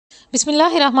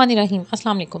Bismillahirrahmanirrahim.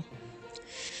 Assalamu alaikum.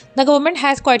 The government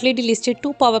has quietly delisted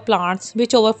two power plants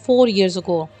which over 4 years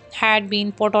ago had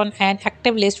been put on an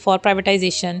active list for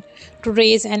privatization to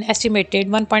raise an estimated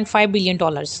 $1.5 billion,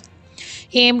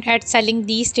 aimed at selling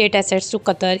these state assets to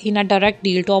Qatar in a direct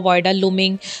deal to avoid a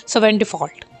looming sovereign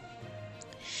default.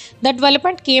 The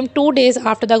development came 2 days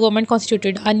after the government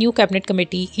constituted a new cabinet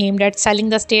committee aimed at selling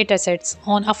the state assets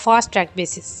on a fast-track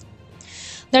basis.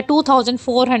 The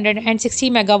 2,460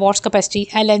 megawatts capacity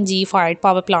LNG-fired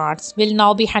power plants will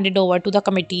now be handed over to the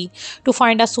committee to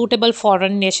find a suitable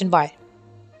foreign nation buyer.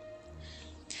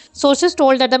 Sources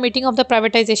told that the meeting of the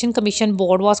Privatisation Commission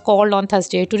Board was called on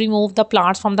Thursday to remove the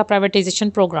plants from the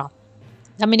privatisation program.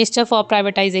 The Minister for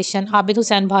Privatisation, Abid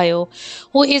Hussain Bhayo,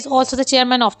 who is also the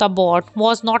chairman of the board,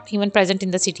 was not even present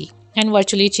in the city and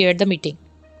virtually chaired the meeting.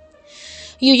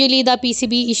 Usually, the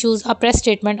PCB issues a press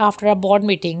statement after a board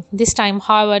meeting. This time,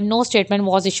 however, no statement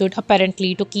was issued,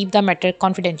 apparently to keep the matter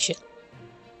confidential.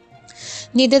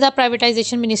 Neither the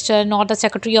Privatisation Minister nor the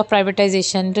Secretary of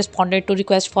Privatisation responded to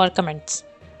requests for comments.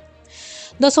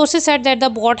 The sources said that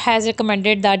the board has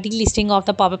recommended the delisting of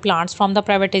the power plants from the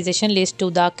privatization list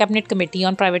to the Cabinet Committee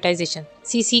on Privatization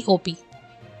 (CCOP).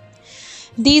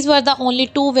 These were the only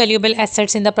two valuable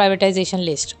assets in the privatization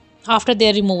list. After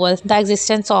their removal, the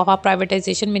existence of a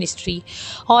privatization ministry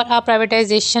or a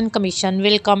privatization commission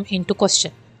will come into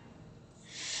question.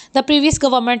 The previous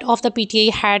government of the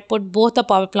PTA had put both the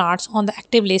power plants on the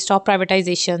active list of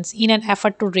privatizations in an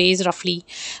effort to raise roughly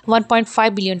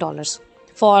 $1.5 billion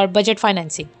for budget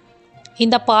financing. In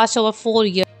the past over 4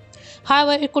 years,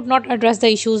 however, it could not address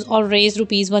the issues or raise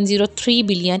Rs 103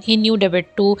 billion in new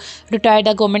debt to retire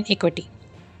the government equity.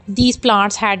 These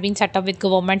plants had been set up with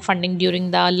government funding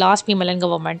during the last PMLN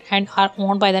government and are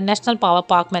owned by the National Power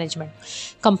Park Management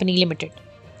Company Limited.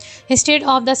 Instead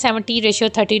of the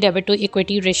 70:30 debt to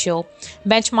equity ratio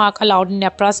benchmark allowed in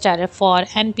NEPRA's tariff for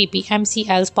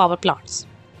NPPMCL's power plants.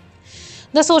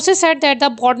 The sources said that the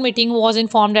board meeting was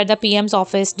informed that the PM's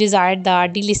office desired the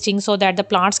delisting so that the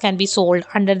plants can be sold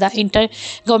under the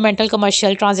Intergovernmental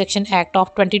Commercial Transaction Act of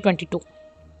 2022.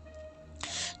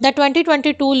 The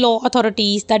 2022 law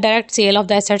authorities the direct sale of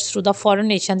the assets to the foreign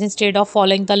nations instead of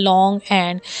following the long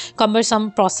and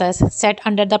cumbersome process set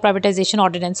under the Privatization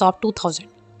Ordinance of 2000.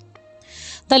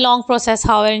 The long process,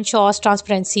 however, ensures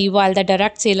transparency, while the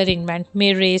direct sale arrangement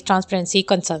may raise transparency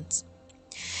concerns,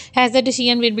 as the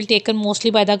decision will be taken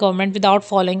mostly by the government without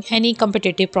following any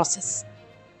competitive process.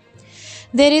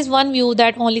 There is one view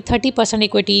that only 30%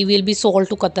 equity will be sold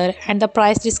to Qatar and the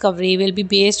price discovery will be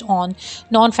based on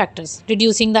non-factors,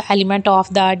 reducing the element of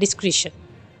the discretion.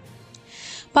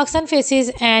 Pakistan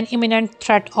faces an imminent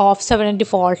threat of sovereign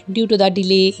default due to the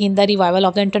delay in the revival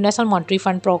of the International Monetary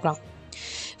Fund program.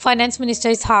 Finance Minister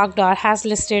Ishaq Dar has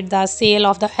listed the sale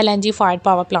of the LNG-fired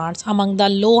power plants among the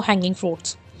low-hanging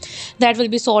fruits that will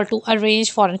be sold to arrange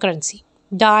foreign currency.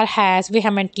 Dar has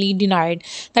vehemently denied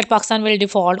that Pakistan will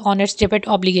default on its debt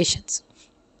obligations.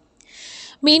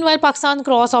 Meanwhile, Pakistan's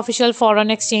gross official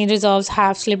foreign exchange reserves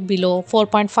have slipped below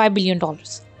 $4.5 billion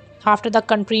after the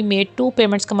country made two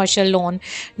payments commercial loan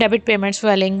debit payments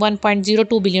swelling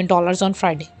 $1.02 billion on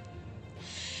Friday.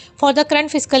 For the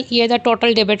current fiscal year, the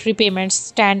total debit repayments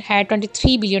stand at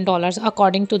 $23 billion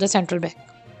according to the central bank.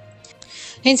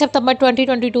 In September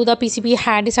 2022, the PCB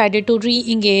had decided to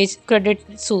re-engage Credit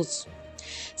Suisse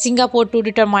Singapore to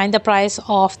determine the price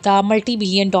of the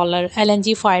multi-billion-dollar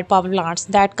LNG-fired power plants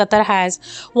that Qatar has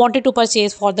wanted to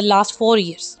purchase for the last 4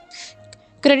 years.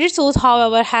 Credit Suisse,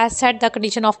 however, has set the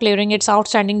condition of clearing its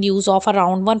outstanding dues of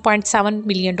around $1.7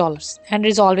 billion and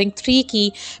resolving 3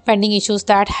 key pending issues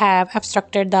that have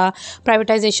obstructed the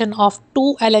privatization of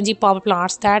 2 LNG power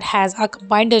plants that has a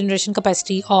combined generation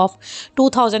capacity of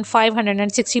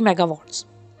 2,560 megawatts.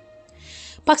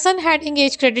 Pakistan had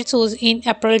engaged Credit Suisse in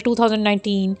April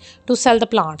 2019 to sell the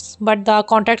plants, but the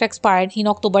contract expired in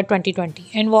October 2020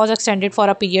 and was extended for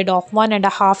a period of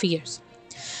 1.5 years.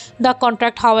 The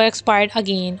contract, however, expired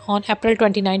again on April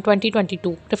 29,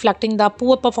 2022, reflecting the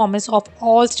poor performance of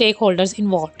all stakeholders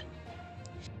involved.